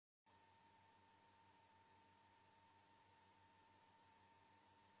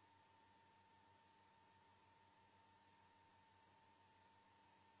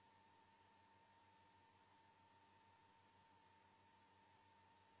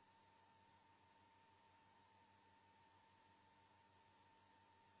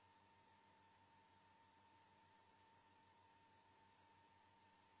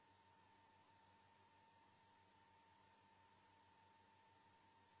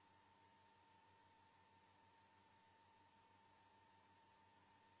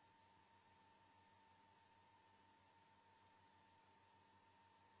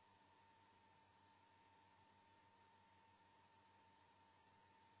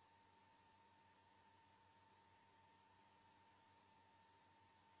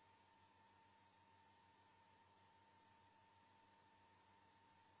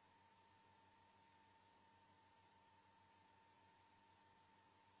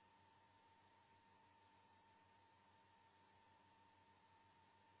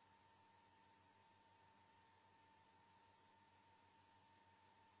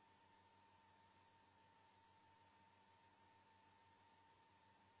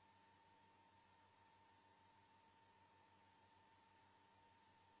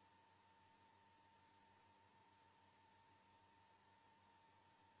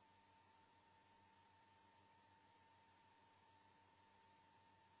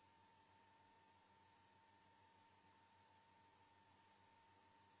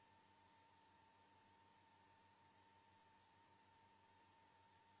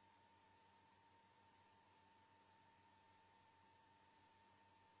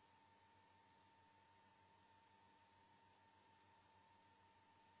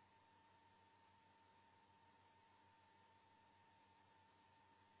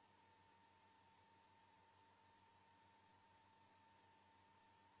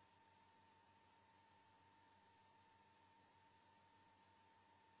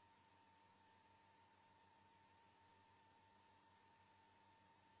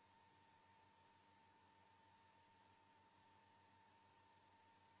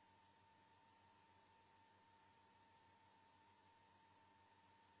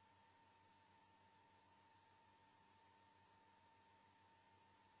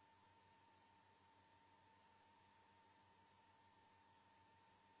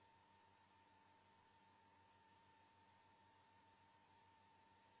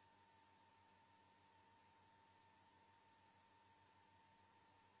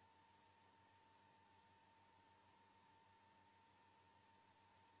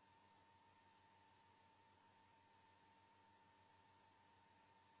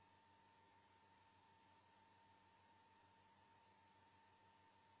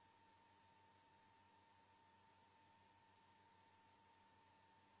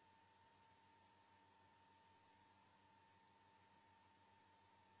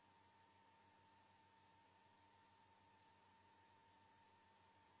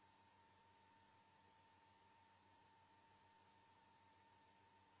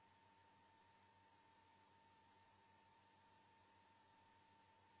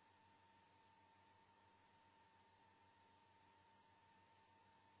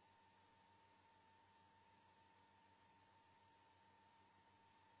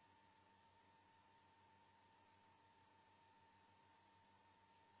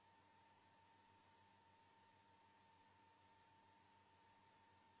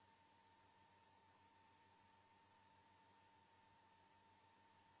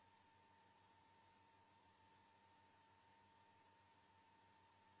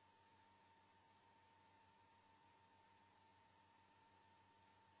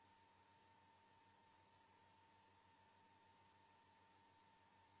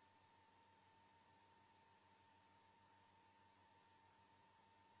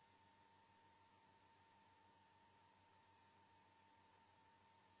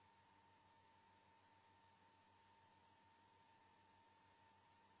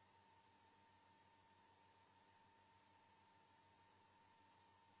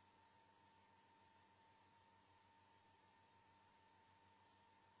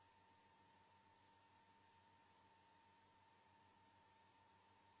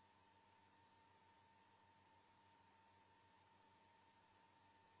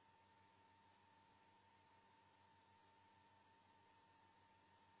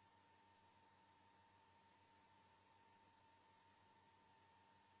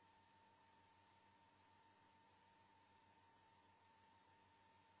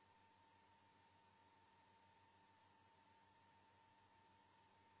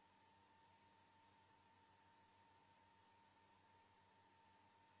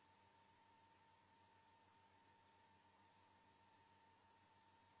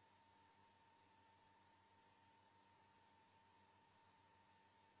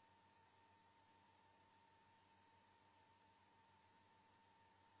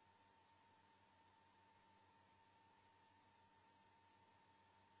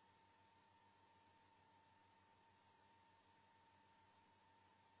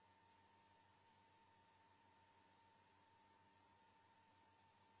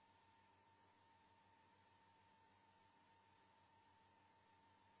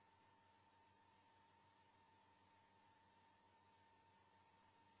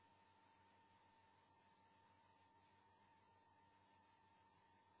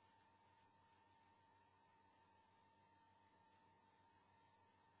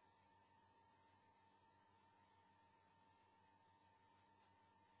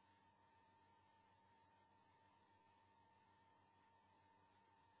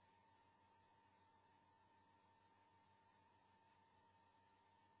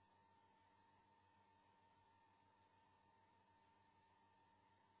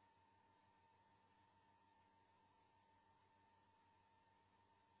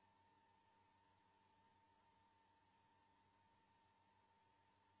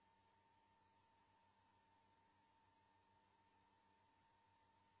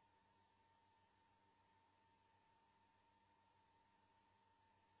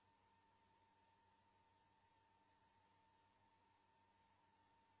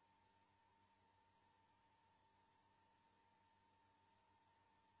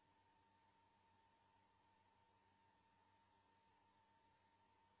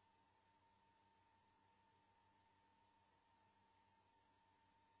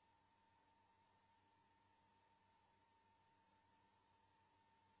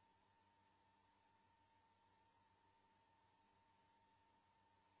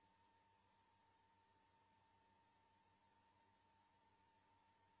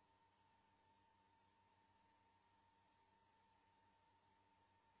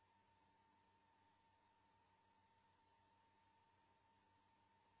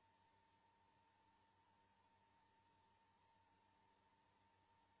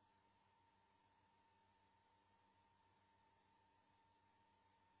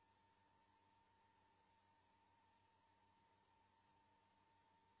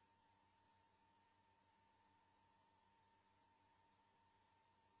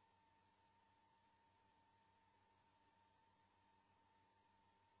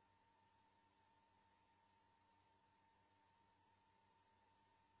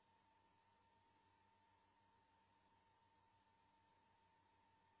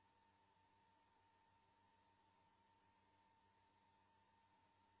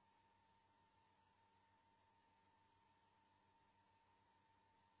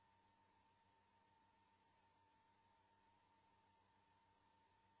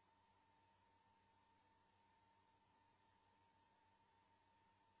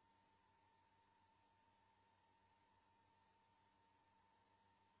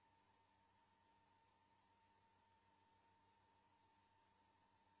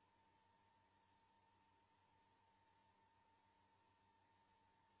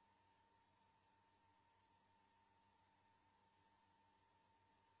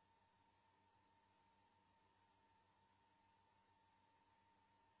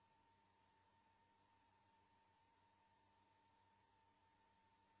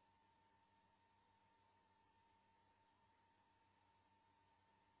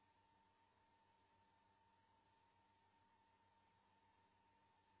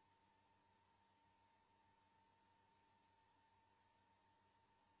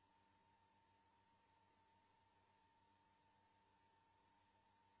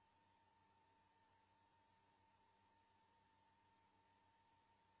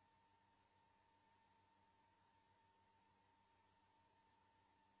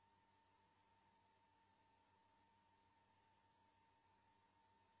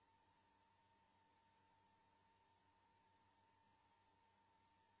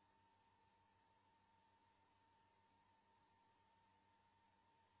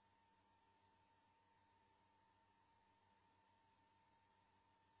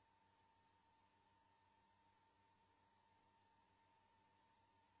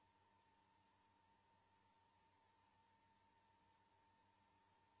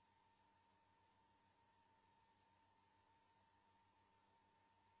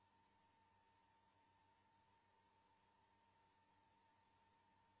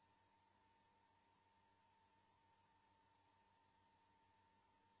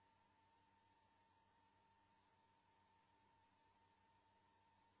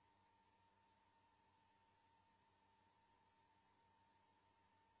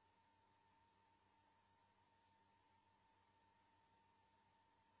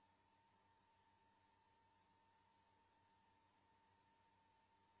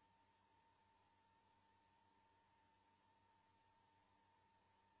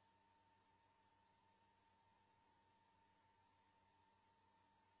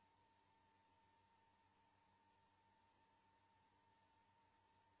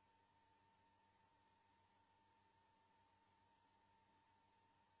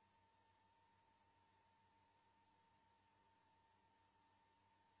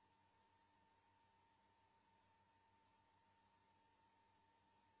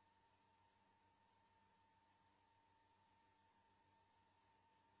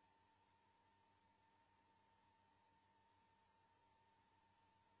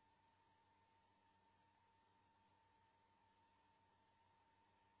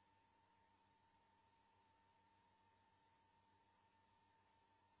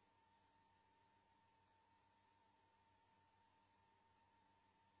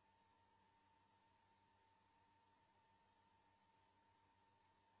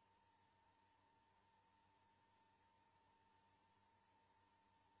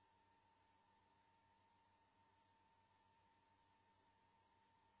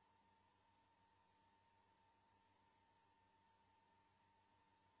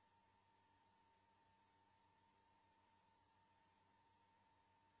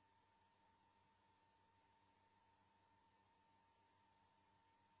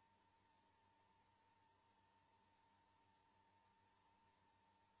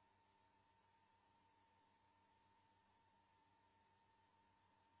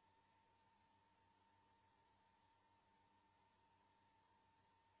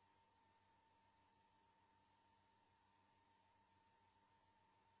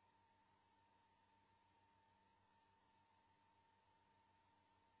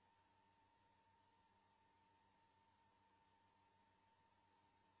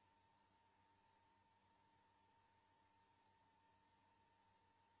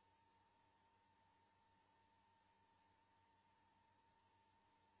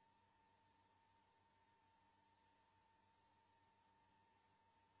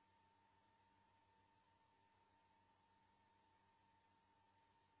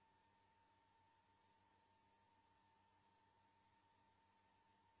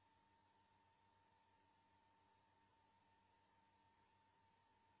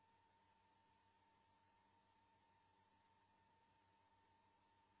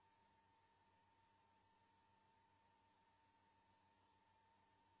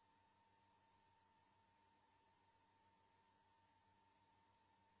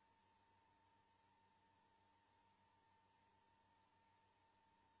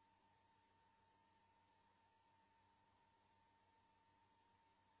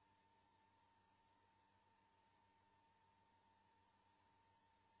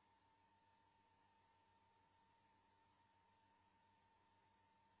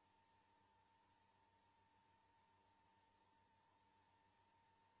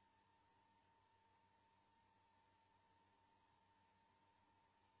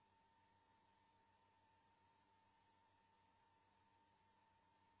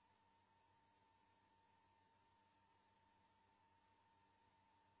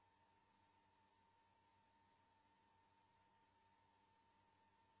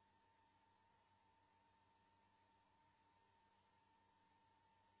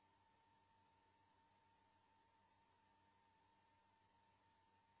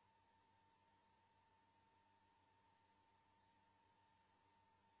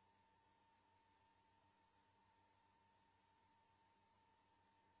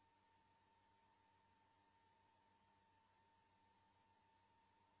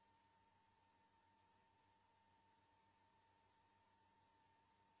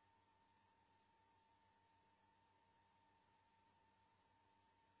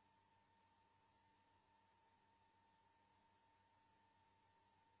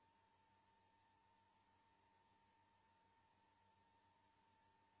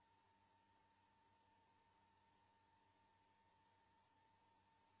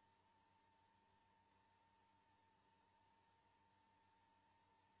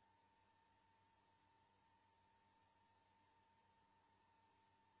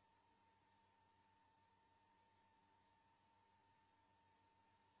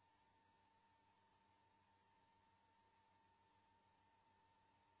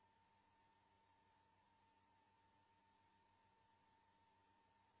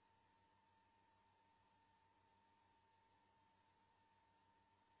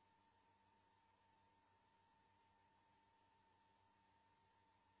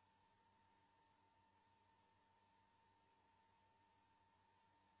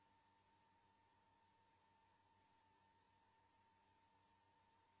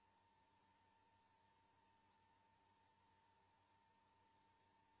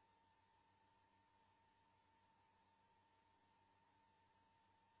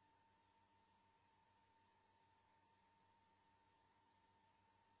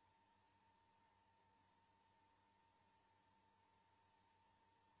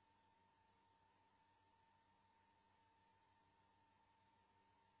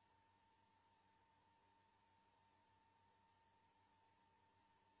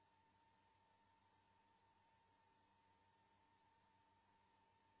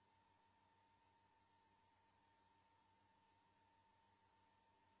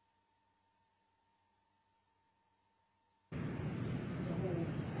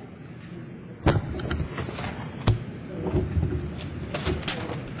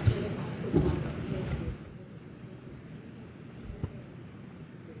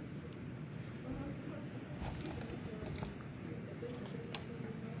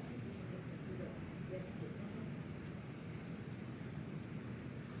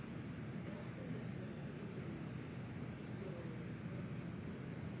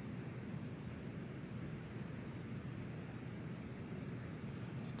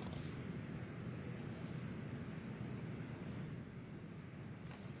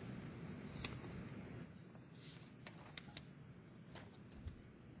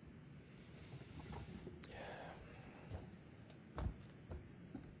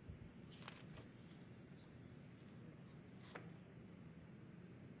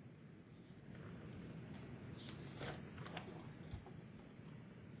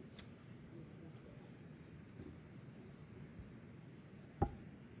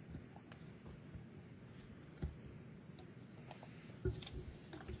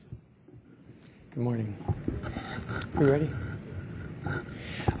Good morning. You ready?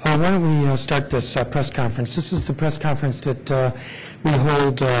 Why don't we start this press conference? This is the press conference that we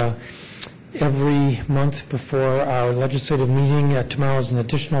hold every month before our legislative meeting. Tomorrow is an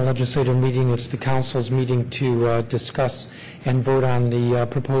additional legislative meeting. It's the council's meeting to discuss and vote on the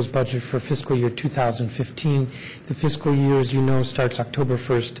proposed budget for fiscal year 2015. The fiscal year, as you know, starts October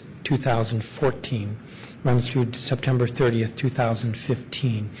 1st, 2014, runs through September 30th,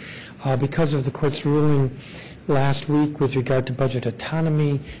 2015. Because of the court's ruling last week with regard to budget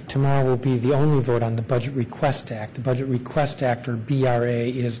autonomy, tomorrow will be the only vote on the Budget Request Act. The Budget Request Act, or BRA,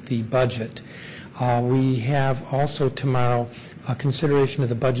 is the budget. We have also tomorrow a consideration of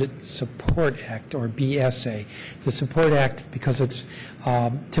the Budget Support Act, or BSA. The Support Act, because it's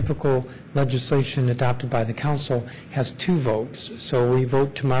typical legislation adopted by the council, has two votes. So we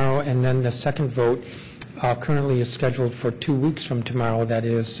vote tomorrow, and then the second vote currently is scheduled for 2 weeks from tomorrow, that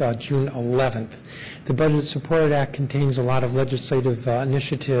is June 11th. The Budget Support Act contains a lot of legislative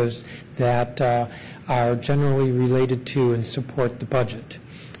initiatives that are generally related to and support the budget.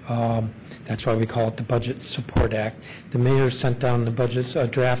 That's why we call it the Budget Support Act. The mayor sent down the budget's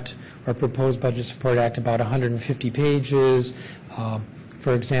draft or proposed Budget Support Act about 150 pages.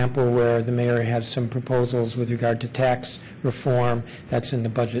 For example, where the mayor has some proposals with regard to tax reform, that's in the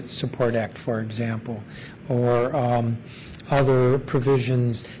Budget Support Act, for example, or other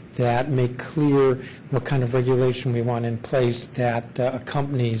provisions that make clear what kind of regulation we want in place that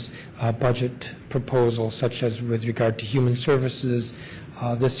accompanies budget proposals, such as with regard to human services.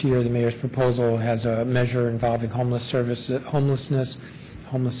 This year, the mayor's proposal has a measure involving homeless services,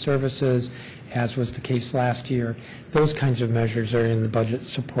 as was the case last year. Those kinds of measures are in the Budget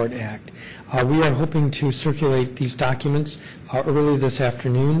Support Act. We are hoping to circulate these documents early this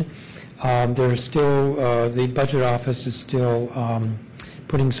afternoon. There's still, the Budget Office is still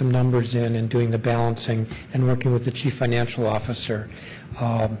putting some numbers in and doing the balancing and working with the Chief Financial Officer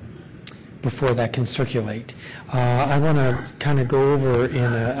before that can circulate. I want to kind of go over in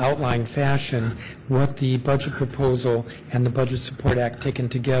an outline fashion what the budget proposal and the Budget Support Act taken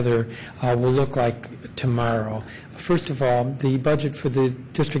together will look like tomorrow. First of all, the budget for the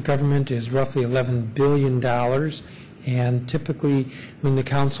district government is roughly $11 billion, and typically when the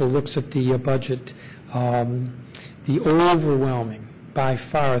council looks at the budget, by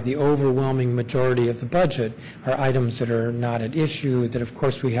far the overwhelming majority of the budget are items that are not at issue, that of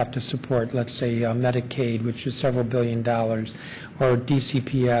course we have to support. Let's say Medicaid, which is several $billion, or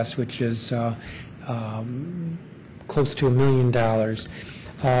DCPS, which is close to $1 million.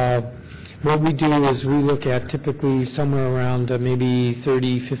 What we do is we look at typically somewhere around maybe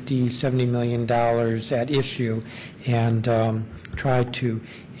 30, 50, 70 million dollars at issue, and try to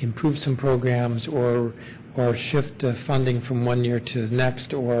improve some programs or shift funding from one year to the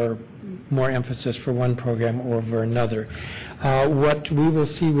next, or more emphasis for one program over another. What we will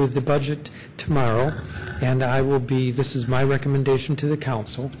see with the budget tomorrow, and this is my recommendation to the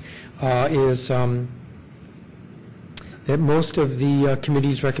council, is that most of the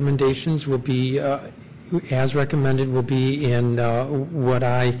committee's recommendations will be, as recommended, will be in what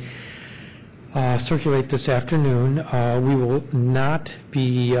I circulate this afternoon. We will not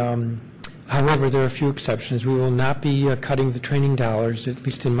be however, there are a few exceptions. We will not be cutting the training dollars, at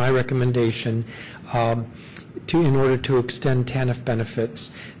least in my recommendation, in order to extend TANF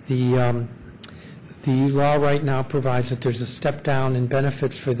benefits. The law right now provides that there's a step down in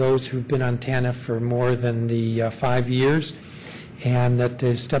benefits for those who've been on TANF for more than the 5 years, and that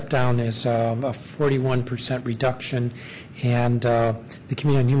the step down is a 41% reduction. And the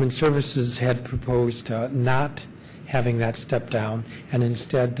Committee on Human Services had proposed not having that step down, and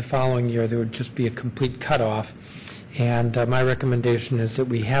instead the following year there would just be a complete cutoff. And my recommendation is that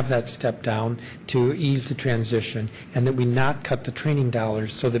we have that step down to ease the transition, and that we not cut the training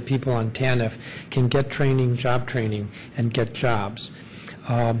dollars so that people on TANF can get training, job training, and get jobs.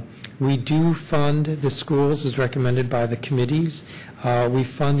 We do fund the schools as recommended by the committees. We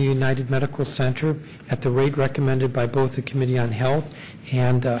fund the United Medical Center at the rate recommended by both the Committee on Health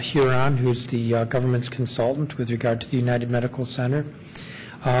and Huron, who's the government's consultant with regard to the United Medical Center.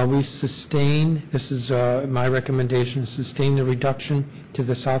 We sustain, this is my recommendation, sustain the reduction to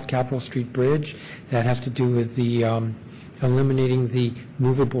the South Capitol Street Bridge. That has to do with the eliminating the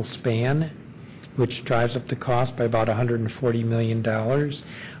movable span, which drives up the cost by about $140 million.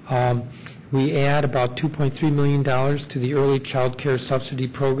 We add about $2.3 million to the Early Child Care Subsidy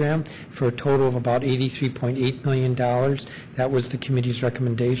Program for a total of about $83.8 million. That was the committee's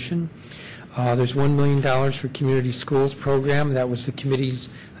recommendation. There's $1 million for Community Schools Program. That was the committee's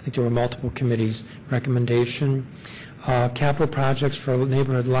I think there were multiple committees' recommendation. Capital projects for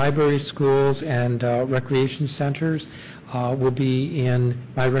neighborhood libraries, schools, and recreation centers will be in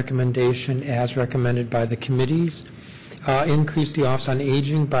my recommendation as recommended by the committees. Increase the Office on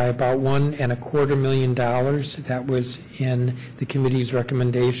Aging by about $1.25 million. That was in the committee's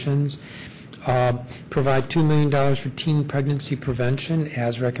recommendations. Provide $2 million for teen pregnancy prevention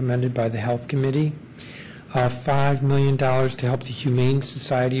as recommended by the Health Committee. $5 million to help the Humane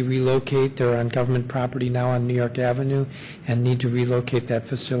Society relocate. They're on government property now on New York Avenue and need to relocate that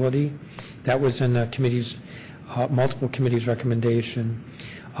facility. That was in the committee's, multiple committees' recommendation.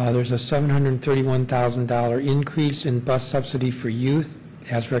 There's a $731,000 increase in bus subsidy for youth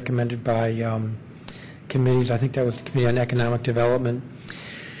as recommended by committees. I think that was the Committee on Economic Development.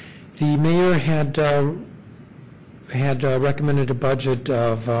 The mayor had recommended a budget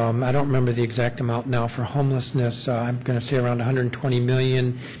of, I don't remember the exact amount now, for homelessness. I'm going to say around $120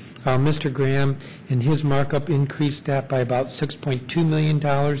 million. Mr. Graham, in his markup, increased that by about $6.2 million,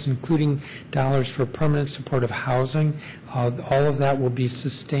 including dollars for permanent supportive housing. All of that will be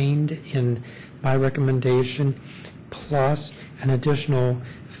sustained in my recommendation, plus an additional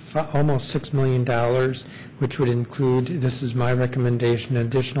almost $6 million, which would include, this is my recommendation, an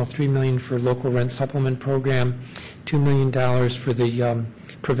additional $3 million for local rent supplement program, $2 million for the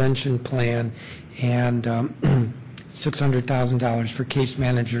prevention plan, and $600,000 for case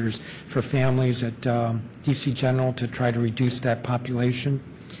managers for families at DC General to try to reduce that population.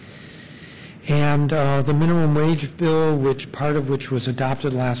 And the minimum wage bill, which part of which was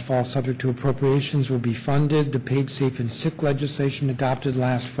adopted last fall subject to appropriations, will be funded. The paid safe and sick legislation adopted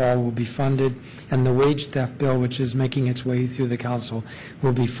last fall will be funded. And the wage theft bill, which is making its way through the council,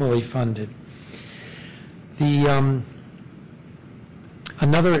 will be fully funded. The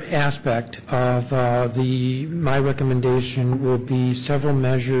another aspect of my recommendation will be several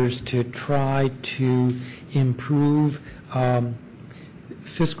measures to try to improve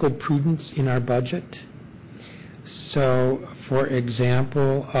fiscal prudence in our budget. So, for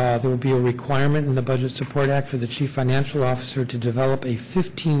example, there will be a requirement in the Budget Support Act for the Chief Financial Officer to develop a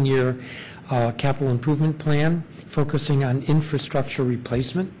 15-year capital improvement plan focusing on infrastructure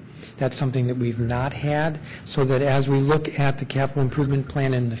replacement. That's something that we've not had, so that as we look at the capital improvement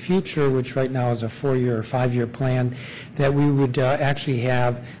plan in the future, which right now is a 4-year or 5-year plan, that we would actually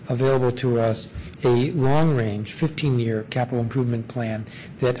have available to us a long-range 15-year capital improvement plan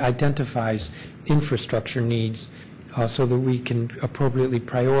that identifies infrastructure needs so that we can appropriately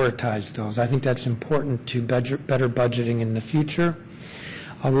prioritize those. I think that's important to better budgeting in the future.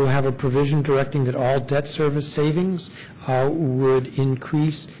 We will have a provision directing that all debt service savings would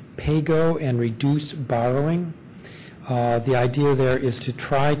increase pay-go and reduce borrowing. The idea there is to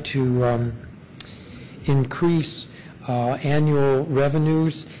try to increase annual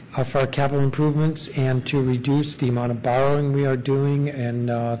revenues for our capital improvements and to reduce the amount of borrowing we are doing. In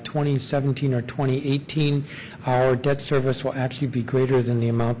 2017 or 2018, our debt service will actually be greater than the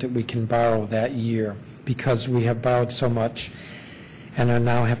amount that we can borrow that year because we have borrowed so much and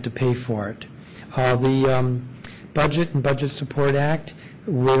now have to pay for it. The Budget and Budget Support Act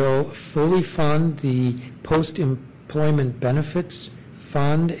will fully fund the post-employment benefits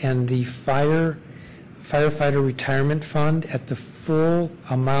fund and the firefighter retirement fund at the full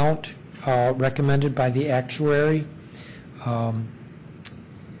amount recommended by the actuary.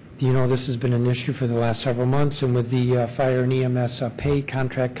 You know, this has been an issue for the last several months, and with the fire and EMS pay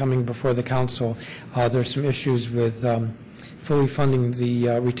contract coming before the council, there's some issues with fully funding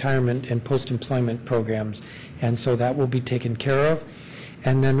the retirement and post-employment programs, and so that will be taken care of.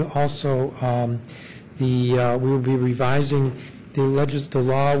 And then also we will be revising the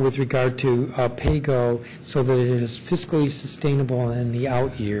law with regard to pay-go so that it is fiscally sustainable in the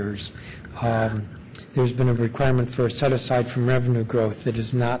out years. There's been a requirement for a set-aside from revenue growth that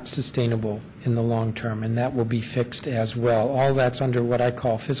is not sustainable in the long term, and that will be fixed as well. All that's under what I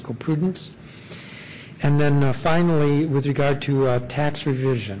call fiscal prudence. And then finally, with regard to tax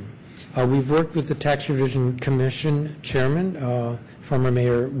revision, we've worked with the Tax Revision Commission Chairman, former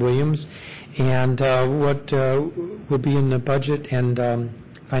Mayor Williams, and what will be in the budget and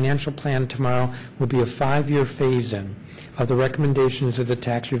financial plan tomorrow will be a 5-year phase-in of the recommendations of the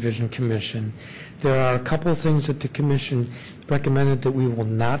Tax Revision Commission. There are a couple of things that the Commission recommended that we will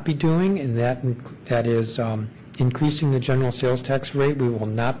not be doing, and that is increasing the general sales tax rate. We will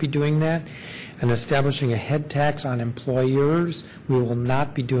not be doing that. And establishing a head tax on employers, we will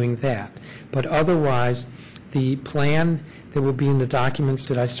not be doing that. But otherwise, the plan that will be in the documents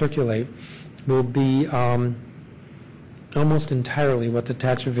that I circulate will be almost entirely what the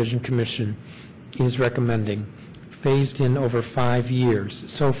Tax Revision Commission is recommending. phased in over 5 years.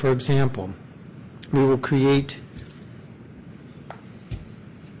 So, for example, we will create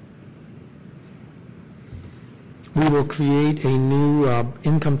a new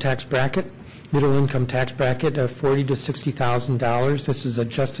income tax bracket, middle income tax bracket of $40,000 to $60,000. This is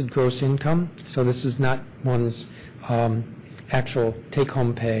adjusted gross income, so this is not one's actual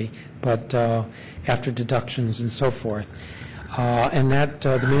take-home pay, but after deductions and so forth. And that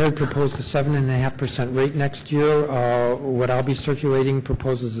the mayor proposed a 7.5% rate next year. What I'll be circulating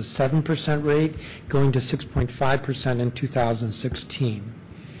proposes a 7% rate, going to 6.5% in 2016.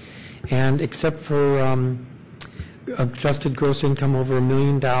 And except for adjusted gross income over $1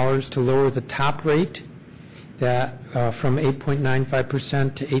 million, to lower the top rate that from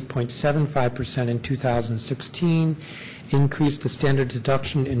 8.95% to 8.75% in 2016, increase the standard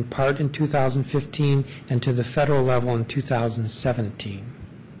deduction in part in 2015 and to the federal level in 2017.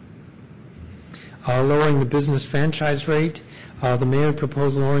 Lowering the business franchise rate, the mayor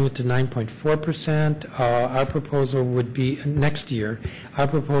proposed lowering it to 9.4%. Our proposal would be next year. Our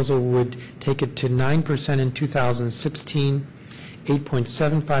proposal would take it to 9% in 2016,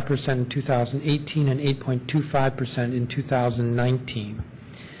 8.75% in 2018, and 8.25% in 2019.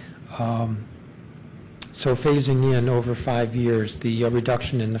 So phasing in over 5 years the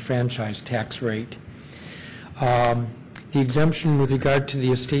reduction in the franchise tax rate. The exemption with regard to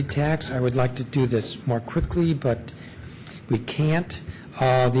the estate tax, I would like to do this more quickly, but we can't.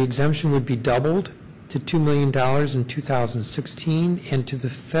 The exemption would be doubled to $2 million in 2016 and to the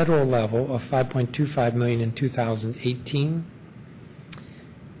federal level of $5.25 million in 2018.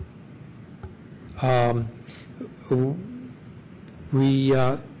 We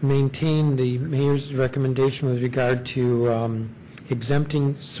maintain the mayor's recommendation with regard to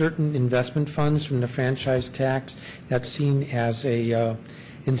exempting certain investment funds from the franchise tax. That's seen as a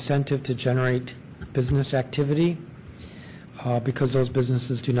incentive to generate business activity because those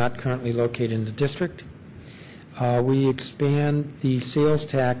businesses do not currently locate in the district. We expand the sales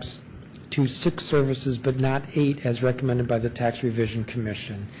tax to 6 services but not 8 as recommended by the Tax Revision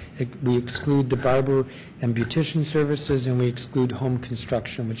Commission. We exclude the barber and beautician services, and we exclude home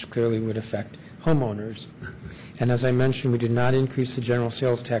construction, which clearly would affect homeowners. And as I mentioned, we do not increase the general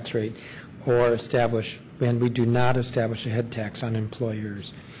sales tax rate or establish, and we do not establish a head tax on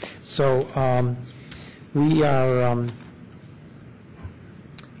employers. So we are,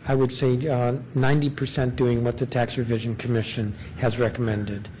 I would say, 90% doing what the Tax Revision Commission has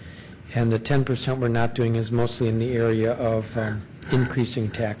recommended. And the 10% we're not doing is mostly in the area of increasing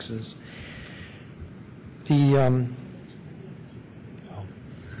taxes. The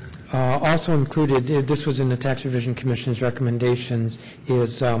also included, this was in the Tax Revision Commission's recommendations,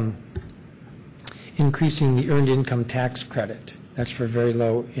 is increasing the earned income tax credit. That's for very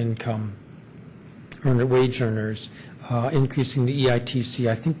low income wage earners. Increasing the EITC.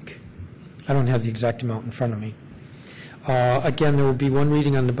 I don't have the exact amount in front of me. Again, there will be 1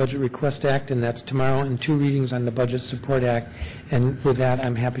 reading on the Budget Request Act, and that's tomorrow, and 2 readings on the Budget Support Act. And with that,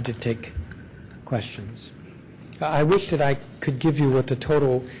 I'm happy to take questions. I wish that I could give you what the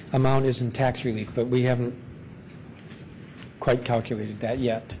total amount is in tax relief, but we haven't quite calculated that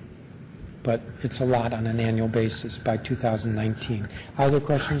yet. But it's a lot on an annual basis by 2019. Are there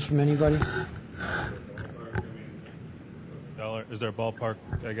questions from anybody? Is there a ballpark,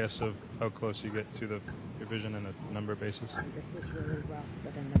 I guess, of how close you get to the revision on a number basis? This is really rough,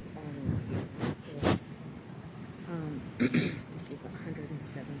 but in the following year, this is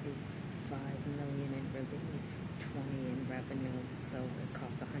 175 million in relief, 20 in revenue, so it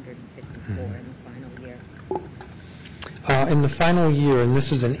cost 154 in the final year. In the final year, and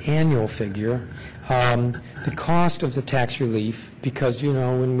this is an annual figure, the cost of the tax relief, because,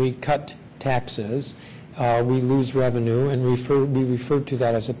 when we cut taxes, we lose revenue, and we refer to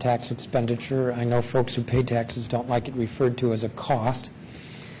that as a tax expenditure. I know folks who pay taxes don't like it referred to as a cost,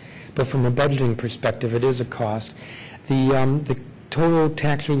 but from a budgeting perspective, it is a cost. The total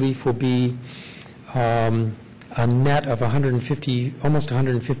tax relief will be a net of almost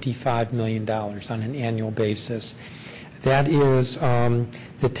 $155 million on an annual basis. That is,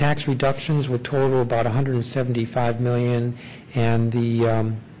 the tax reductions will total about $175 million, and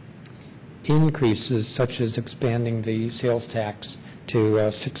the increases, such as expanding the sales tax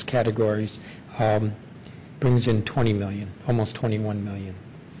to 6 categories, brings in $20 million, almost $21 million.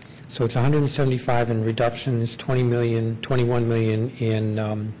 So it's 175 in reductions, 21 million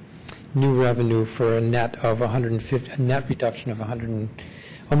in new revenue for a net of a net reduction of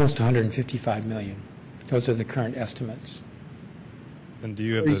almost 155 million. Those are the current estimates. And do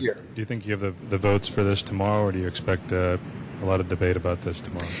you think you have the votes for this tomorrow, or do you expect a lot of debate about this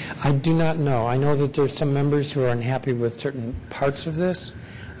tomorrow. I do not know. I know that there's some members who are unhappy with certain parts of this.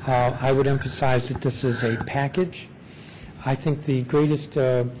 I would emphasize that this is a package. I think the greatest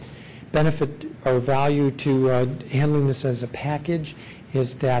benefit or value to handling this as a package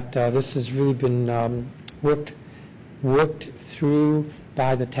is that this has really been worked through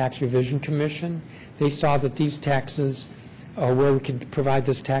by the Tax Revision Commission. They saw that these taxes, where we could provide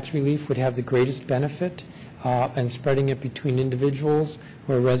this tax relief, would have the greatest benefit, and spreading it between individuals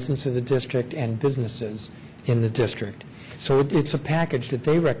who are residents of the district and businesses in the district. So it's a package that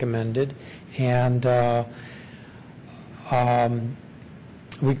they recommended, and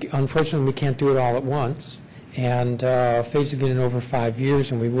unfortunately we can't do it all at once, and phasing it in over 5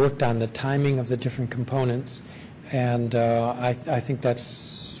 years, and we worked on the timing of the different components, and I think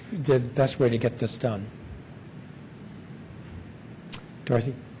that's the best way to get this done.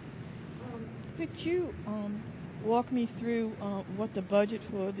 Dorothy? Could you walk me through what the budget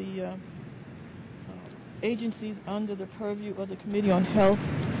for the agencies under the purview of the Committee on Health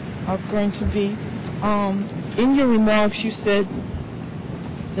are going to be? In your remarks, you said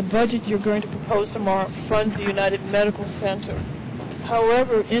the budget you're going to propose tomorrow funds the United Medical Center.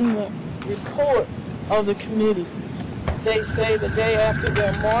 However, in the report of the committee, they say the day after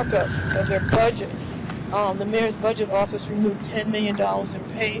their markup of their budget, the Mayor's Budget Office removed $10 million in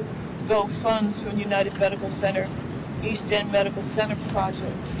pay-go funds from the United Medical Center, East End Medical Center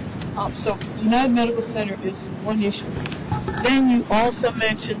project. So United Medical Center is one issue. Then you also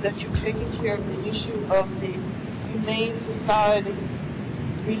mentioned that you're taking care of the issue of the Humane Society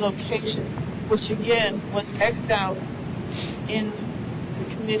relocation, which again was X'd out in the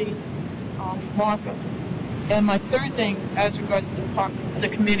committee markup. And my third thing, as regards to the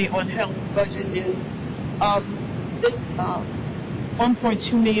Committee on Health's budget, is this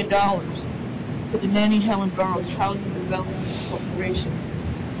 $1.2 million to the Nanny Helen Burroughs Housing Development Corporation.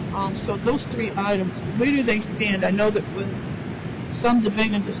 So those three items, where do they stand? I know there was some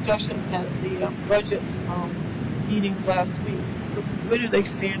debate and discussion at the budget meetings last week. So where do they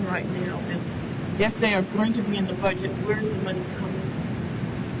stand right now? And if they are going to be in the budget, where's the money coming from?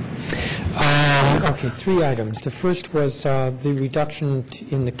 Okay, three items. The first was the reduction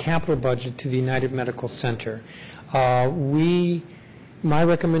in the capital budget to the United Medical Center. My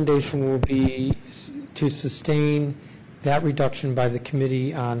recommendation will be to sustain that reduction by the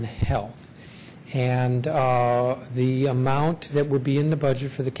Committee on Health. And the amount that would be in the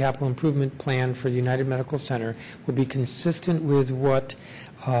budget for the capital improvement plan for the United Medical Center will be consistent with what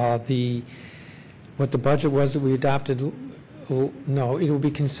the budget was that we adopted. No, it will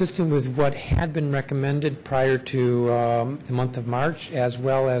be consistent with what had been recommended prior to the month of March, as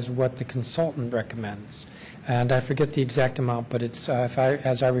well as what the consultant recommends. And I forget the exact amount, but it's,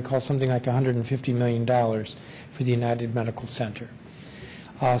 as I recall, something like $150 million for the United Medical Center.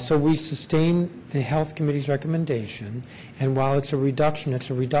 So we sustain the Health Committee's recommendation, and while it's a reduction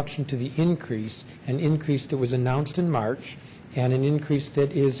to the increase, an increase that was announced in March, and an increase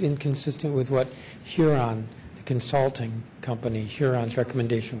that is inconsistent with what Huron, the consulting company, Huron's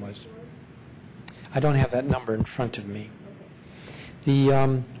recommendation was. I don't have that number in front of me.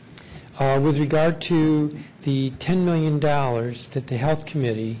 With regard to the $10 million that the Health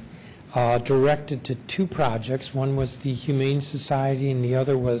Committee directed to two projects. One was the Humane Society, and the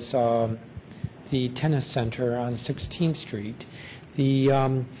other was the tennis center on 16th Street.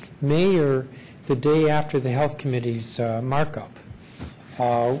 The mayor, the day after the Health Committee's markup,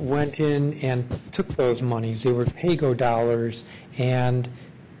 went in and took those monies. They were pay-go dollars, and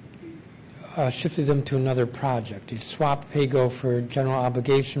shifted them to another project. He swapped pay-go for general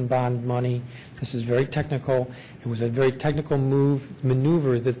obligation bond money. This is very technical. It was a very technical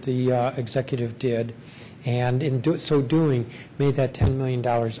maneuver that the executive did, and in so doing, made that $10 million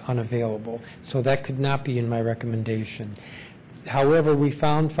unavailable. So that could not be in my recommendation. However, we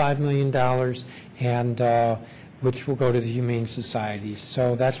found $5 million, and which will go to the Humane Society.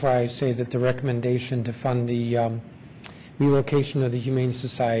 So that's why I say that the recommendation to fund the relocation of the Humane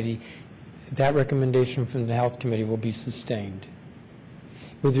Society, that recommendation from the Health Committee will be sustained.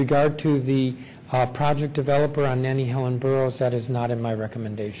 With regard to the project developer on Nanny Helen Burroughs, that is not in my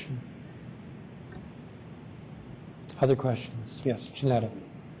recommendation. Other questions? Yes, Janetta.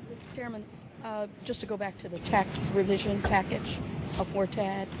 Mr. Chairman, just to go back to the tax revision package for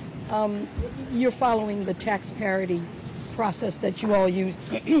TAD, you're following the tax parity process that you all used.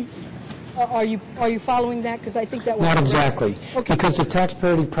 Are you following that? Because I think that was not exactly. Okay. Because the tax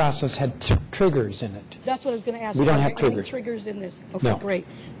parity process had triggers in it. That's what I was going to ask. We don't have Are there any triggers. triggers in this? Okay, No. Great.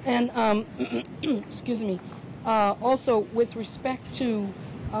 And excuse me. Also, with respect to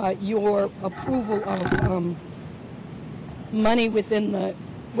your approval of money within the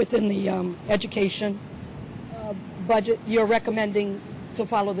education budget. You're recommending to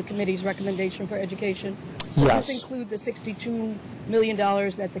follow the committee's recommendation for education. Does Yes. this include the $62 million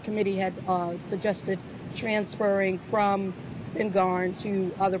that the committee had suggested transferring from Spingarn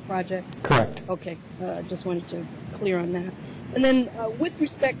to other projects? Correct. Okay, just wanted to clear on that. And then with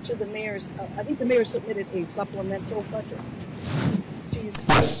respect to the mayor's, I think the mayor submitted a supplemental budget.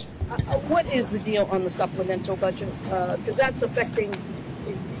 Yes. What is the deal on the supplemental budget? Because that's affecting,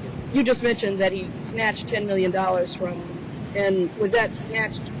 you just mentioned that he snatched $10 million from, and was that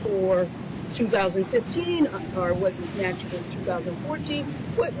snatched for 2015 or was it snatched for 2014?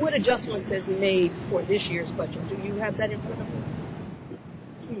 What adjustments has he made for this year's budget? Do you have that in front of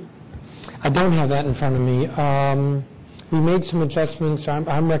you? I don't have that in front of me. We made some adjustments.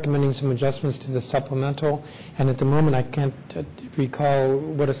 I'm recommending some adjustments to the supplemental, and at the moment I can't recall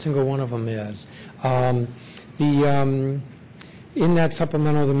what a single one of them is. In that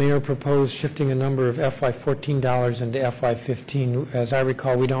supplemental, the mayor proposed shifting a number of FY14 dollars into FY15. As I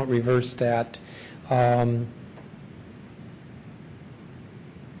recall, we don't reverse that.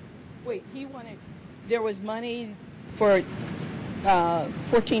 Wait, he wanted, there was money for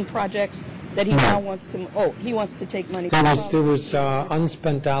 14 projects that he now wants to, he wants to take money from. There was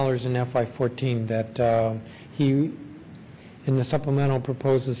unspent dollars in FY14 that he, in the supplemental,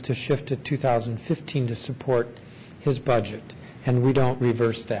 proposes to shift to 2015 to support his budget, and we don't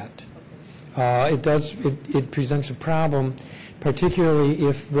reverse that. It presents a problem, particularly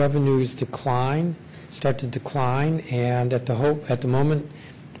if revenues start to decline, and at the moment,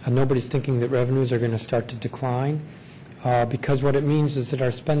 nobody's thinking that revenues are going to start to decline. Because what it means is that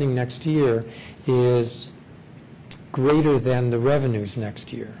our spending next year is greater than the revenues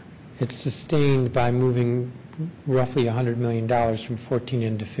next year. It's sustained by moving roughly $100 million from 14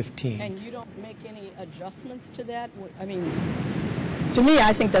 into 15. And you don't make any adjustments to that? I mean, to me,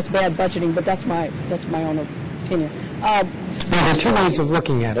 I think that's bad budgeting, but that's my own opinion. Well, there are two ways of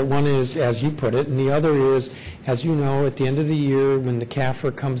looking at it. One is, as you put it, and the other is, as you know, at the end of the year when the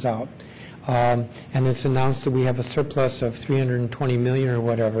CAFR comes out, and it's announced that we have a surplus of $320 million or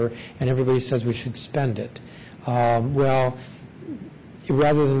whatever, and everybody says we should spend it. Well,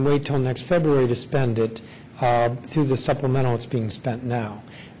 rather than wait till next February to spend it, through the supplemental, it's being spent now.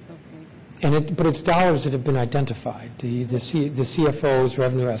 But it's dollars that have been identified. The CFO's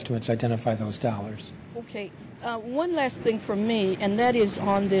revenue estimates identify those dollars. Okay. One last thing from me, and that is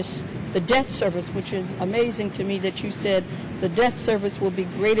on the debt service, which is amazing to me that you said the debt service will be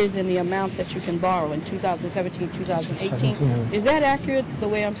greater than the amount that you can borrow in 2017, 2018. Is that accurate, the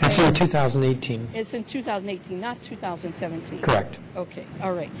way I'm saying? It's in 2018. It's in 2018, not 2017. Correct. Okay,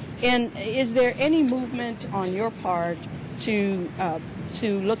 all right. And is there any movement on your part to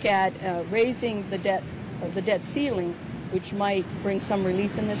look at raising the debt ceiling, which might bring some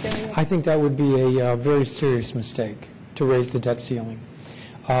relief in this area? I think that would be a very serious mistake to raise the debt ceiling.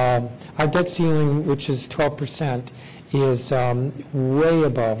 Our debt ceiling, which is 12%, is way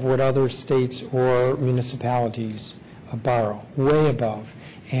above what other states or municipalities borrow, way above.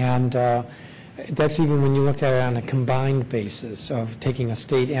 And that's even when you look at it on a combined basis of taking a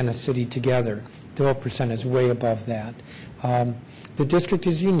state and a city together. 12% is way above that. The district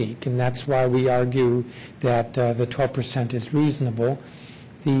is unique, and that's why we argue that the 12% is reasonable.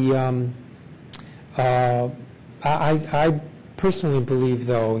 I personally believe,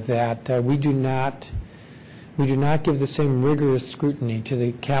 though, that we do not give the same rigorous scrutiny to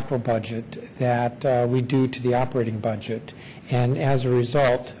the capital budget that we do to the operating budget, and as a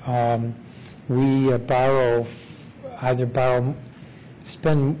result, we borrow to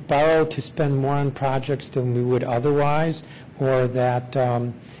spend more on projects than we would otherwise, or that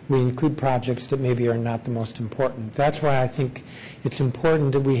we include projects that maybe are not the most important. That's why I think it's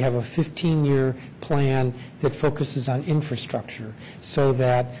important that we have a 15-year plan that focuses on infrastructure, so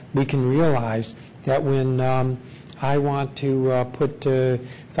that we can realize that when I want to put $5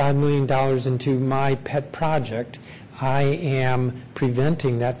 million into my pet project, I am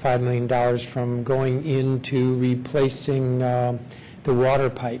preventing that $5 million from going into replacing the water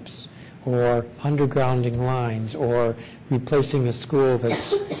pipes, or undergrounding lines, or replacing a school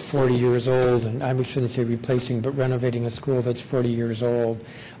that's 40 years old, and I shouldn't say replacing, but renovating a school that's 40 years old,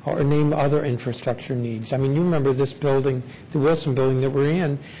 or name other infrastructure needs. I mean, you remember this building, the Wilson building that we're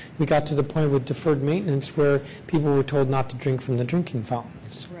in, we got to the point with deferred maintenance where people were told not to drink from the drinking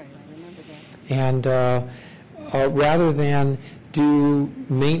fountains. Right, I remember that. And rather than do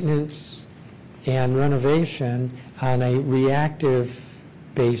maintenance and renovation on a reactive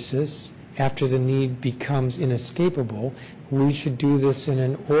basis after the need becomes inescapable. We should do this in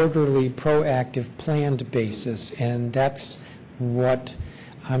an orderly, proactive, planned basis, and that's what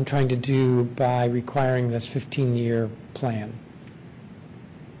I'm trying to do by requiring this 15-year plan.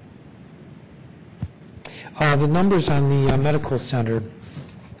 The numbers on the medical center,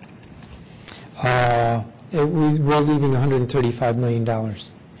 we're leaving $135 million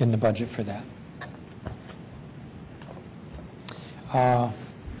in the budget for that.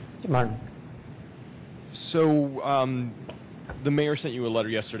 Martin. So the mayor sent you a letter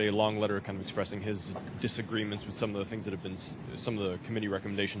yesterday, a long letter kind of expressing his disagreements with some of the things that have been, some of the committee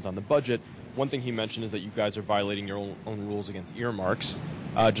recommendations on the budget. One thing he mentioned is that you guys are violating your own rules against earmarks.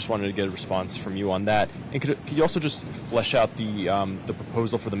 Just wanted to get a response from you on that. And could you also just flesh out the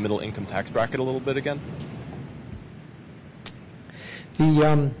proposal for the middle income tax bracket a little bit again?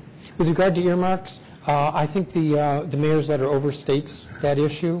 With regard to earmarks, I think the mayor's letter overstates that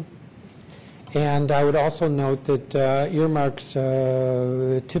issue. And I would also note that earmarks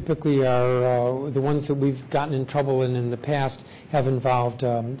typically are the ones that we've gotten in trouble in the past have involved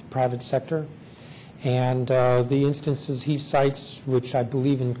the private sector. And the instances he cites, which I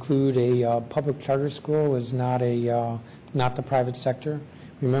believe include a public charter school, is not the private sector.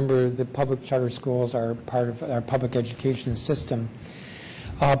 Remember, the public charter schools are part of our public education system.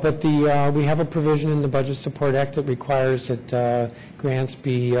 But we have a provision in the Budget Support Act that requires that grants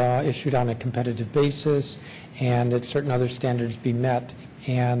be issued on a competitive basis and that certain other standards be met.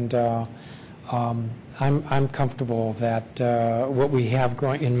 And I'm comfortable that what we have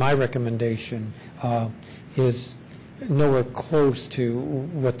going in my recommendation is nowhere close to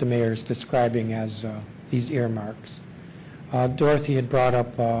what the mayor is describing as these earmarks. Dorothy had brought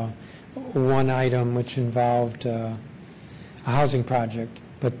up one item which involved a housing project,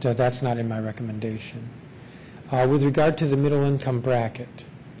 but that's not in my recommendation. With regard to the middle income bracket,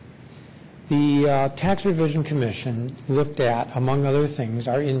 the Tax Revision Commission looked at, among other things,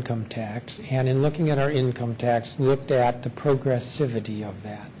 our income tax, and in looking at our income tax, looked at the progressivity of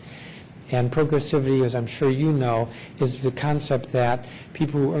that. And progressivity, as I'm sure you know, is the concept that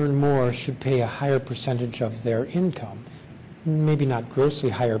people who earn more should pay a higher percentage of their income. Maybe not grossly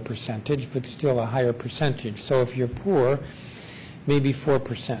higher percentage, but still a higher percentage. So if you're poor, maybe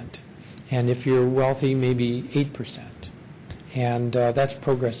 4%. And if you're wealthy, maybe 8%. And that's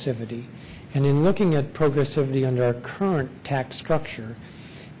progressivity. And in looking at progressivity under our current tax structure,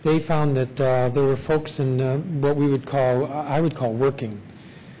 they found that there were folks in what we would call, I would call working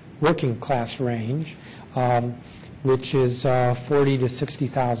class range, which is $40,000 to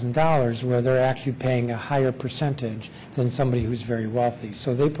 $60,000, where they're actually paying a higher percentage than somebody who's very wealthy.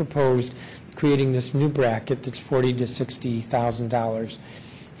 So they proposed creating this new bracket that's $40,000 to $60,000,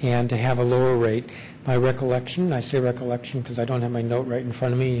 and to have a lower rate. My recollection, I say recollection because I don't have my note right in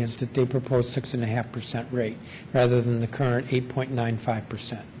front of me, is that they proposed 6.5% rate rather than the current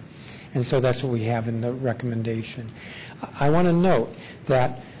 8.95%. And so that's what we have in the recommendation. I want to note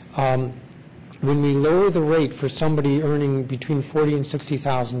that when we lower the rate for somebody earning between $40,000 and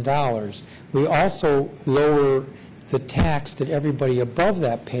 $60,000, we also lower the tax that everybody above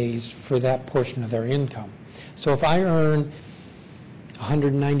that pays for that portion of their income. So if I earn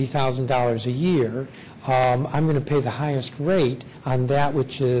 $190,000 a year, I'm going to pay the highest rate on that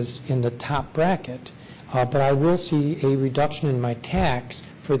which is in the top bracket, but I will see a reduction in my tax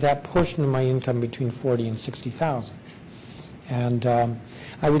for that portion of my income between $40,000 and $60,000. And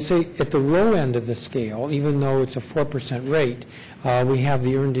I would say at the low end of the scale, even though it's a 4% rate, we have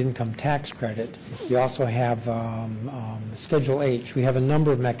the Earned Income Tax Credit. We also have Schedule H. We have a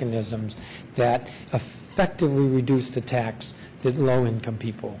number of mechanisms that effectively reduce the tax that low-income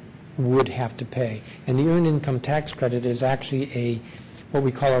people would have to pay. And the Earned Income Tax Credit is actually what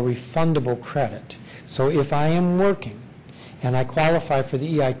we call a refundable credit. So if I am working and I qualify for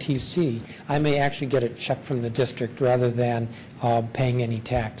the EITC, I may actually get a check from the district rather than paying any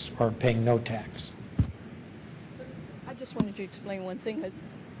tax or paying no tax. I just wanted to explain one thing.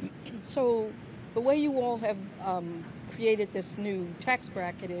 So the way you all have created this new tax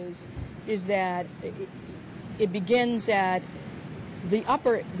bracket is that it begins at the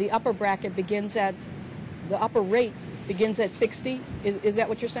upper bracket begins at the upper rate begins at 60. Is that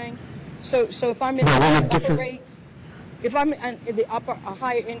what you're saying? So if I'm in the upper rate, if I'm in the upper a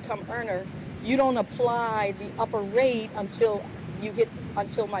higher income earner, you don't apply the upper rate until you hit at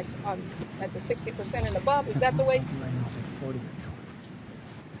the 60% and above. Is that the way? Right now it's at 40.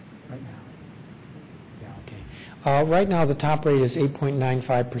 Right now. Yeah, okay. Right now the top rate is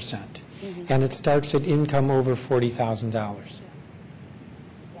 8.95%, and it starts at income over $40,000.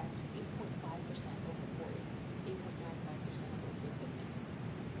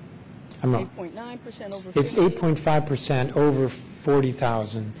 I'm wrong. 8.9% over It's 50. 8.5% over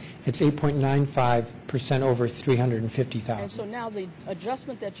 40,000. It's 8.95% over 350,000. And so now the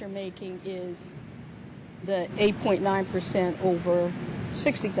adjustment that you're making is the 8.9% over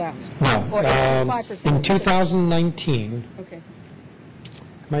 60,000? No. Or 8.5%? In over 2019, Okay.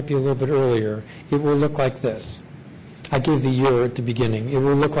 might be a little bit earlier, it will look like this. I gave the year at the beginning. It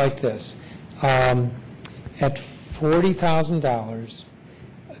will look like this. At $40,000,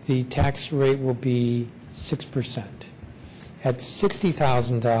 the tax rate will be 6%. At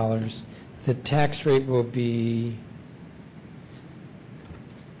 $60,000, the tax rate will be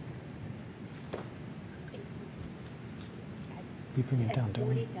we bring it down, don't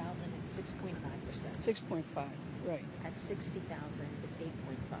we? At 40,000, it's 6.5%. 6.5, right. At 60,000, it's 8.5.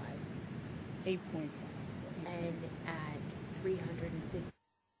 8.5. And at 350.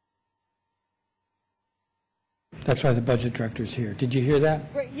 That's why the budget director's here. Did you hear that?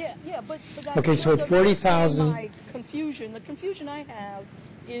 Right, yeah, but that's Okay, so sort at of 40,000 my confusion. The confusion I have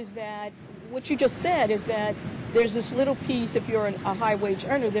is that what you just said is that there's this little piece, if you're a high wage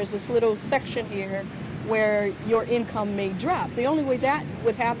earner, there's this little section here where your income may drop. The only way that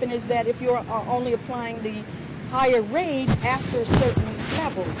would happen is that if you're only applying the higher rate after certain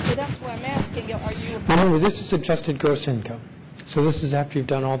levels. So that's why I'm asking you, are you... Remember, this is adjusted gross income. So this is after you've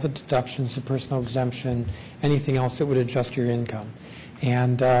done all the deductions, the personal exemption, anything else that would adjust your income.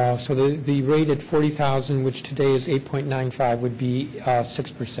 And so the rate at 40,000, which today is 8.95, would be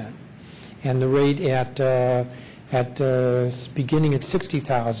 6%. And the rate at beginning at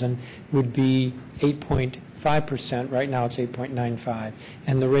 60,000 would be 8.5%. Right now it's 8.95.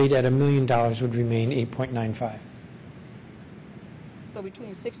 And the rate at $1 million would remain 8.95. So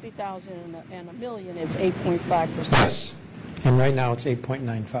between 60,000 and a million, it's 8.5%. Yes. And right now it's 8.95.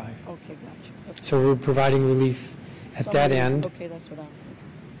 Okay, gotcha. Okay. So we're providing relief at So that maybe- end. Okay, that's what I'm thinking.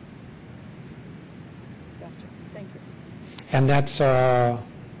 Gotcha. Thank you. And that's,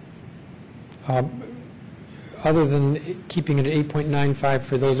 other than keeping it at 8.95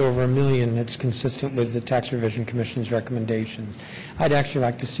 for those over $1 million, it's consistent with the Tax Revision Commission's recommendations. I'd actually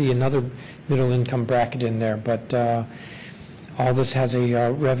like to see another middle income bracket in there, but all this has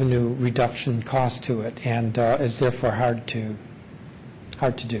a revenue reduction cost to it, and is therefore hard to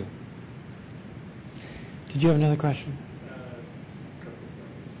do. Did you have another question?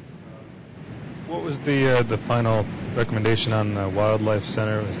 What was the final recommendation on the Wildlife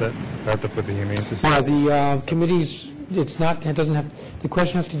Center? Was that wrapped up with the Humane Society? The committee's, it doesn't have, the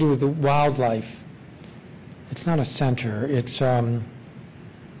question has to do with the wildlife. It's not a center. It's to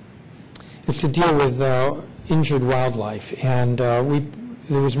deal with injured wildlife, and there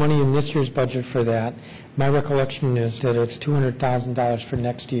was money in this year's budget for that. My recollection is that it's $200,000 for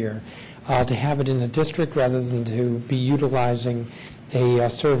next year to have it in the district rather than to be utilizing a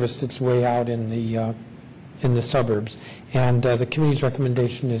service that's way out in the suburbs. And the committee's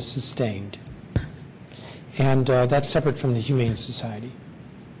recommendation is sustained. And that's separate from the Humane Society.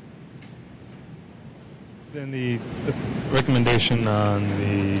 Then the recommendation on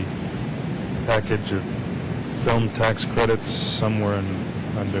the package of film tax credits somewhere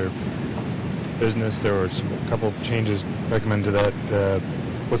under business, there were a couple of changes recommended to that.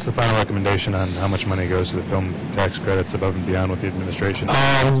 What's the final recommendation on how much money goes to the film tax credits above and beyond what the administration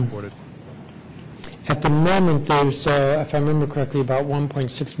supported? At the moment, there's, if I remember correctly, about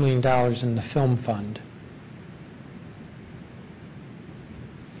 $1.6 million in the film fund.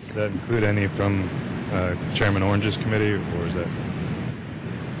 Does that include any from Chairman Orange's committee, or is that?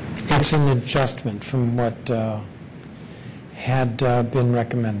 It's an adjustment from what had been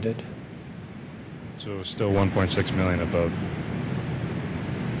recommended. So still 1.6 million above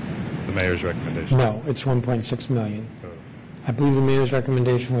the mayor's recommendation? No, it's 1.6 million. Oh. I believe the mayor's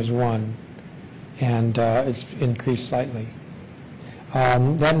recommendation was 1, and it's increased slightly.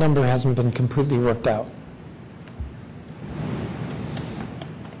 That number hasn't been completely worked out.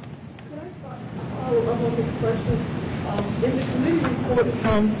 Follow up on this question. In the committee report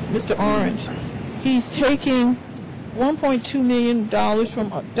from Mr. Orange, he's taking $1.2 million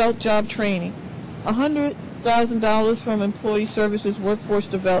from adult job training, $100,000 from employee services workforce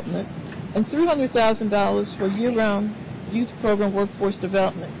development, and $300,000 for year-round youth program workforce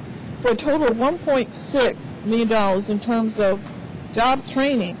development, for a total of $1.6 million in terms of job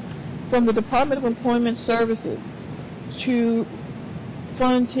training from the Department of Employment Services to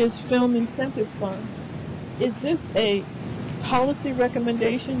fund his film incentive fund. Is this a policy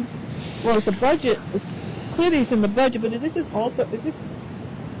recommendation? Well, it's a budget. It's clearly it's in the budget, but is this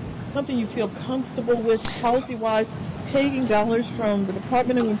something you feel comfortable with policy-wise, taking dollars from the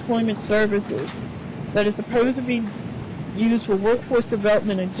Department of Employment Services that is supposed to be used for workforce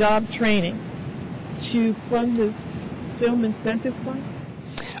development and job training to fund this film incentive fund?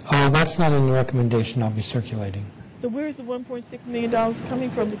 That's not in the recommendation I'll be circulating. So where is the $1.6 million coming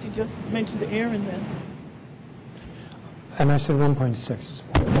from that you just mentioned to Aaron then? And I said 1.6.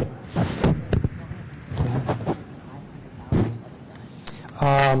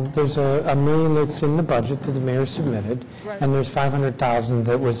 There's a million that's in the budget that the mayor submitted, Right. and there's 500,000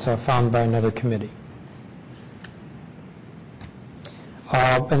 that was found by another committee.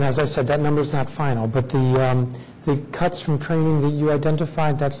 And as I said, that number's not final, but the cuts from training that you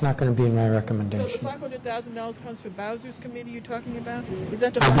identified, that's not going to be in my So recommendation. the $500,000 comes from Bowser's committee you're talking about? Is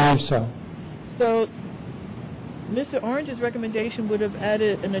that the I believe so. So Mr. Orange's recommendation would have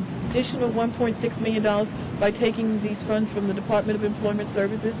added an additional $1.6 million by taking these funds from the Department of Employment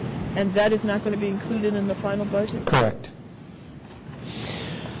Services, and that is not going to be included in the final budget? Correct.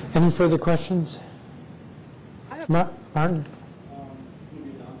 Any further questions? I have- Martin?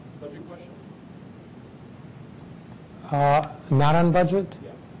 Budget question? Not on budget?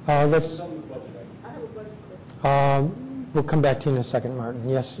 Let's. We'll come back to you in a second, Martin.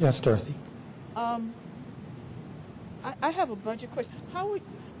 Yes, Dorothy. I have a budget question. How would,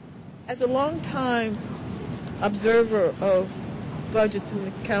 as a long-time observer of budgets in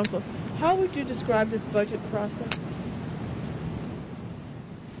the council, how would you describe this budget process?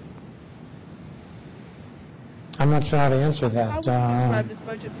 I'm not sure how to answer that. How would you describe this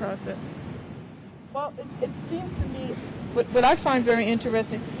budget process? Well, it seems to me, what I find very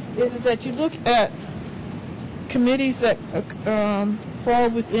interesting is that you look at committees that fall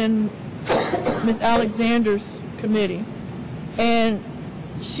within Ms. Alexander's committee, and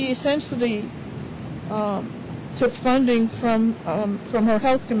she essentially took funding from her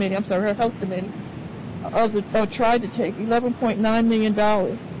health committee. Her health committee tried to take $11.9 million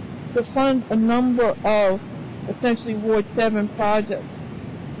to fund a number of essentially Ward 7 projects.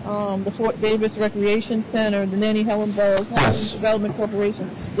 The Fort Davis Recreation Center, the Nanny Helen Burroughs Yes. Development Corporation,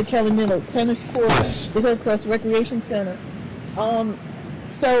 the Kelly Miller Tennis Court, Yes. the Hillcrest Recreation Center.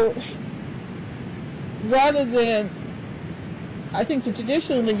 So rather than, I think that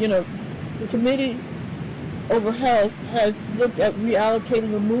traditionally, the Committee over Health has looked at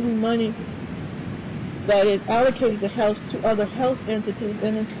reallocating or moving money that is allocated to health to other health entities,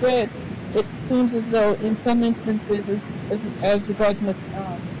 and instead it seems as though in some instances, as regards Ms.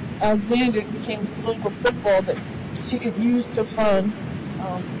 Alexander, it became political football that she could use to fund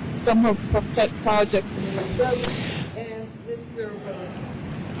some of her pet projects. And Mr.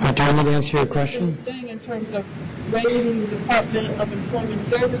 Do you want me to answer your question? Saying in terms of raising the Department of Employment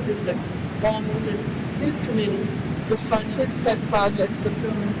Services that falls within his committee to fund his pet project, the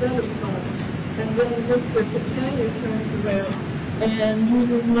Film Incentive Fund. And then Mr. Catania turns around and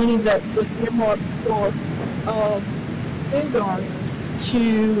uses money that was earmarked for Spindar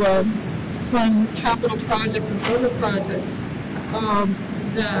to fund capital projects and other projects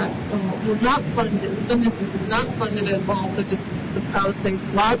that were not funded, in some instances not funded at all, such as the Palisades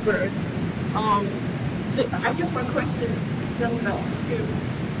Library. I guess my question stems back to,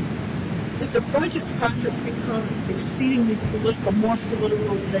 did the budget process become exceedingly political, more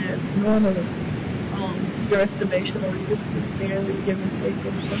political than normally, to your estimation, or is this fairly give and take?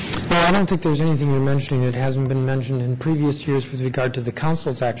 Well, I don't think there's anything you're mentioning that hasn't been mentioned in previous years with regard to the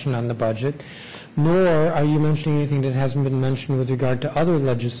council's action on the budget, nor are you mentioning anything that hasn't been mentioned with regard to other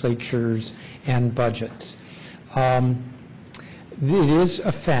legislatures and budgets. It is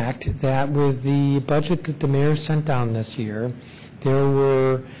a fact that with the budget that the mayor sent down this year, there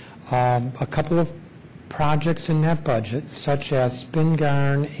were a couple of projects in that budget, such as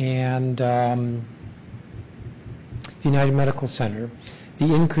Spingarn and the United Medical Center,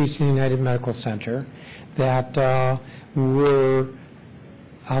 the increase in the United Medical Center, that were,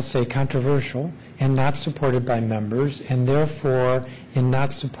 I'll say, controversial and not supported by members, and therefore, in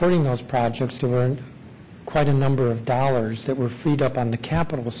not supporting those projects, there were quite a number of dollars that were freed up on the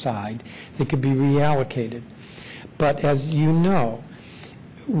capital side that could be reallocated. But as you know,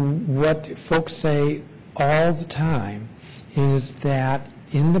 what folks say all the time is that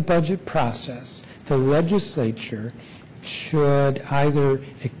in the budget process, the legislature should either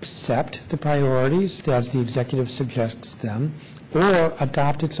accept the priorities as the executive suggests them or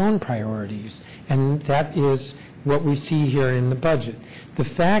adopt its own priorities. And that is what we see here in the budget. The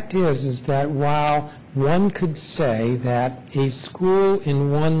fact is that while one could say that a school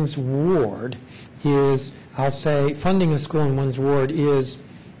in one's ward is, I'll say, funding a school in one's ward is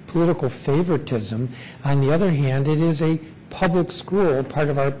political favoritism, on the other hand, it is a public school, part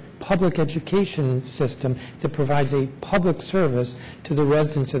of our public education system that provides a public service to the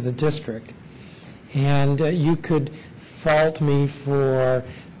residents of the district. And you could fault me for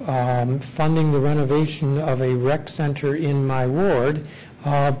funding the renovation of a rec center in my ward,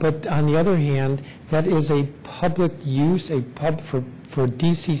 but on the other hand, that is a public use, a pub for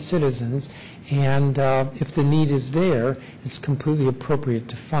DC citizens, and if the need is there, it's completely appropriate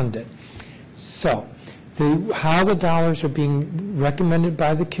to fund it. So, how the dollars are being recommended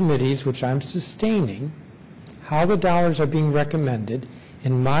by the committees, which I'm sustaining, how the dollars are being recommended,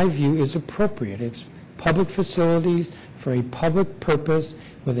 in my view, is appropriate. It's public facilities for a public purpose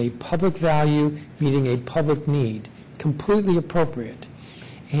with a public value meeting a public need. Completely appropriate.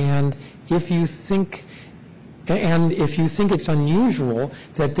 And if you think it's unusual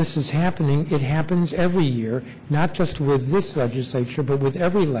that this is happening, it happens every year, not just with this legislature, but with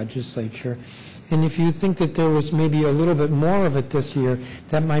every legislature. And if you think that there was maybe a little bit more of it this year,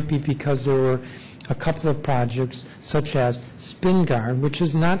 that might be because there were a couple of projects, such as Spin Guard, which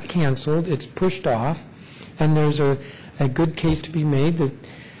is not canceled, it's pushed off, and there's a good case to be made that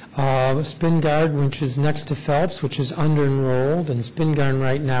Spin Guard, which is next to Phelps, which is under-enrolled, and Spin Guard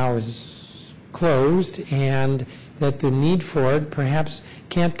right now is closed, and that the need for it perhaps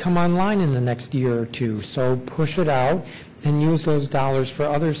can't come online in the next year or two. So push it out and use those dollars for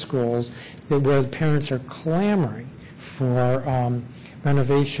other schools where the parents are clamoring for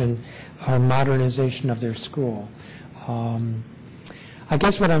renovation or modernization of their school. I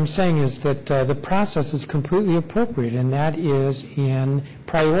guess what I'm saying is that the process is completely appropriate, and that is in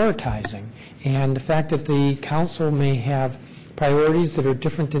prioritizing. And the fact that the council may have priorities that are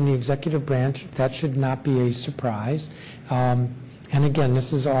different than the executive branch, that should not be a surprise. And again,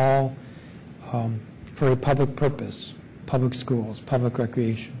 this is all for a public purpose, public schools, public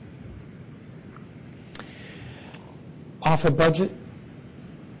recreation. Off a budget?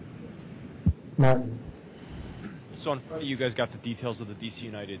 Martin. So on Friday, you guys got the details of the DC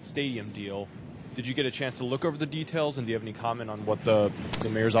United Stadium deal. Did you get a chance to look over the details, and do you have any comment on what the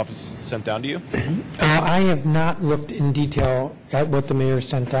mayor's office sent down to you? I have not looked in detail at what the mayor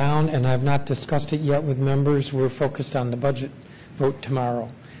sent down, and I have not discussed it yet with members. We're focused on the budget vote tomorrow.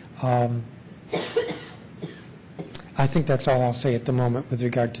 I think that's all I'll say at the moment with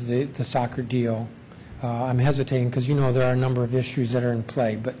regard to the soccer deal. I'm hesitating because, there are a number of issues that are in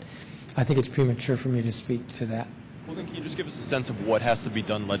play, but I think it's premature for me to speak to that. Well, then can you just give us a sense of what has to be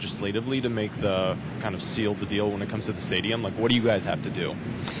done legislatively to make the kind of seal the deal when it comes to the stadium? Like, what do you guys have to do?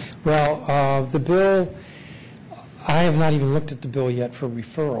 Well, the bill, I have not even looked at the bill yet for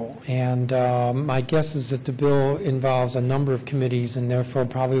referral, and my guess is that the bill involves a number of committees and therefore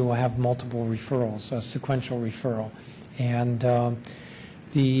probably will have multiple referrals, a sequential referral. And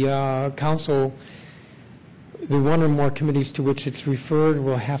the council, the one or more committees to which it's referred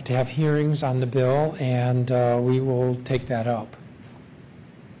will have to have hearings on the bill, and we will take that up.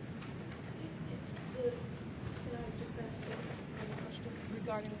 Can I just ask a question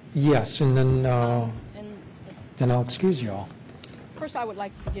regarding? Yes, and then I'll excuse you all. First, I would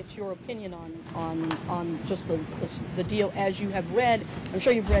like to get your opinion on just the deal as you have read. I'm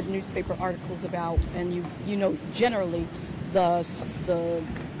sure you've read newspaper articles about, and you know generally the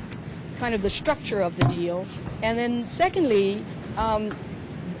kind of the structure of the deal. And then secondly,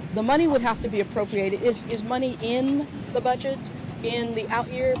 the money would have to be appropriated. Is money in the budget, in the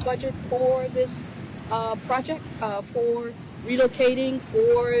out-year budget for this project, for relocating,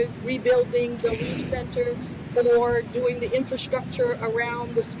 for rebuilding the Reef Center, for doing the infrastructure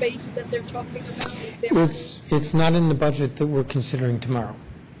around the space that they're talking about? It's not in the budget that we're considering tomorrow.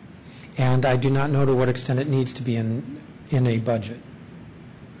 And I do not know to what extent it needs to be in a budget.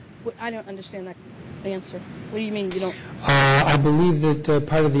 I don't understand that answer. What do you mean you don't? I believe that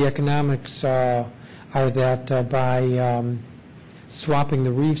part of the economics are that by swapping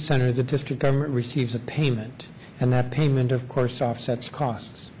the Reeve Center, the district government receives a payment, and that payment, of course, offsets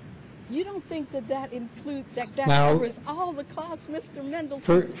costs. You don't think that includes that Now, covers all the costs, Mr.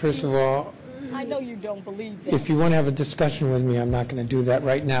 Mendelson? First of all, I know you don't believe that. if you want to have a discussion with me, I'm not going to do that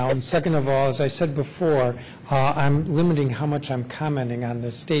right now. And second of all, as I said before, I'm limiting how much I'm commenting on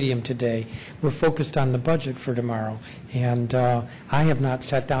the stadium today. We're focused on the budget for tomorrow, and I have not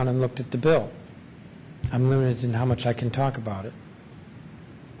sat down and looked at the bill. I'm limited in how much I can talk about it.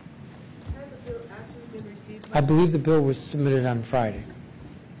 Has the bill actually been received? I believe the bill was submitted on Friday.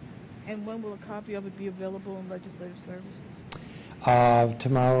 And when will a copy of it be available in legislative services?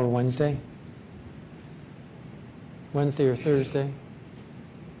 Tomorrow or Wednesday? Wednesday or Thursday?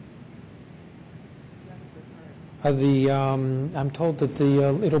 I'm told that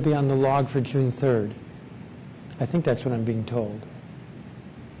it'll be on the log for June 3rd. I think that's what I'm being told.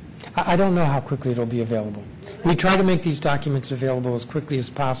 I don't know how quickly it'll be available. We try to make these documents available as quickly as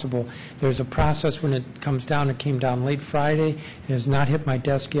possible. There's a process when it comes down. It came down late Friday. It has not hit my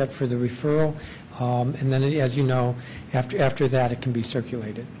desk yet for the referral. And then, as you know, after that, it can be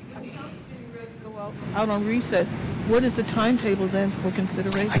circulated. Go out on recess. What is the timetable then for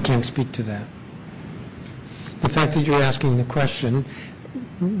consideration? I can't speak to that. The fact that you're asking the question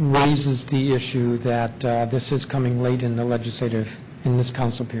raises the issue that this is coming late in this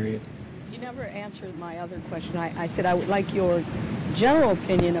council period. You never answered my other question. I said I would like your general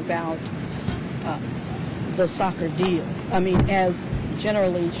opinion about the soccer deal. I mean, as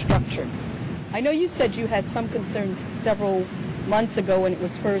generally structured. I know you said you had some concerns several months ago when it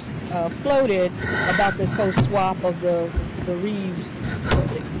was first floated about this whole swap of the Reeves.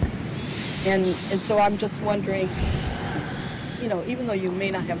 And so I'm just wondering, you know, even though you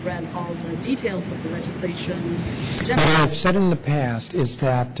may not have read all the details of the legislation. What I've said in the past is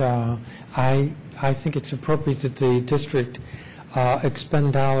that I think it's appropriate that the district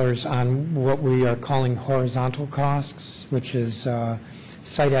expend dollars on what we are calling horizontal costs, which is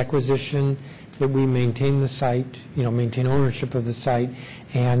site acquisition, that we maintain the site, maintain ownership of the site,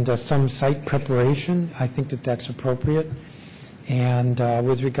 and some site preparation. I think that that's appropriate. And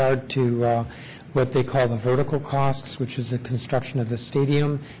with regard to what they call the vertical costs, which is the construction of the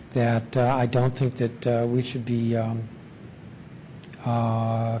stadium, that I don't think that we should be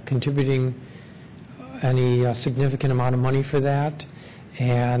contributing any significant amount of money for that.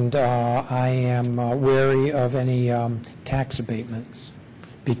 And I am wary of any tax abatements,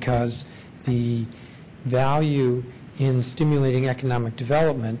 because the value in stimulating economic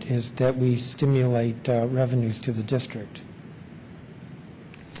development is that we stimulate revenues to the district.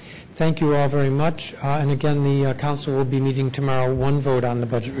 Thank you all very much. And again, the council will be meeting tomorrow, one vote on the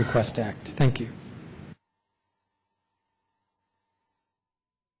Budget Request Act. Thank you.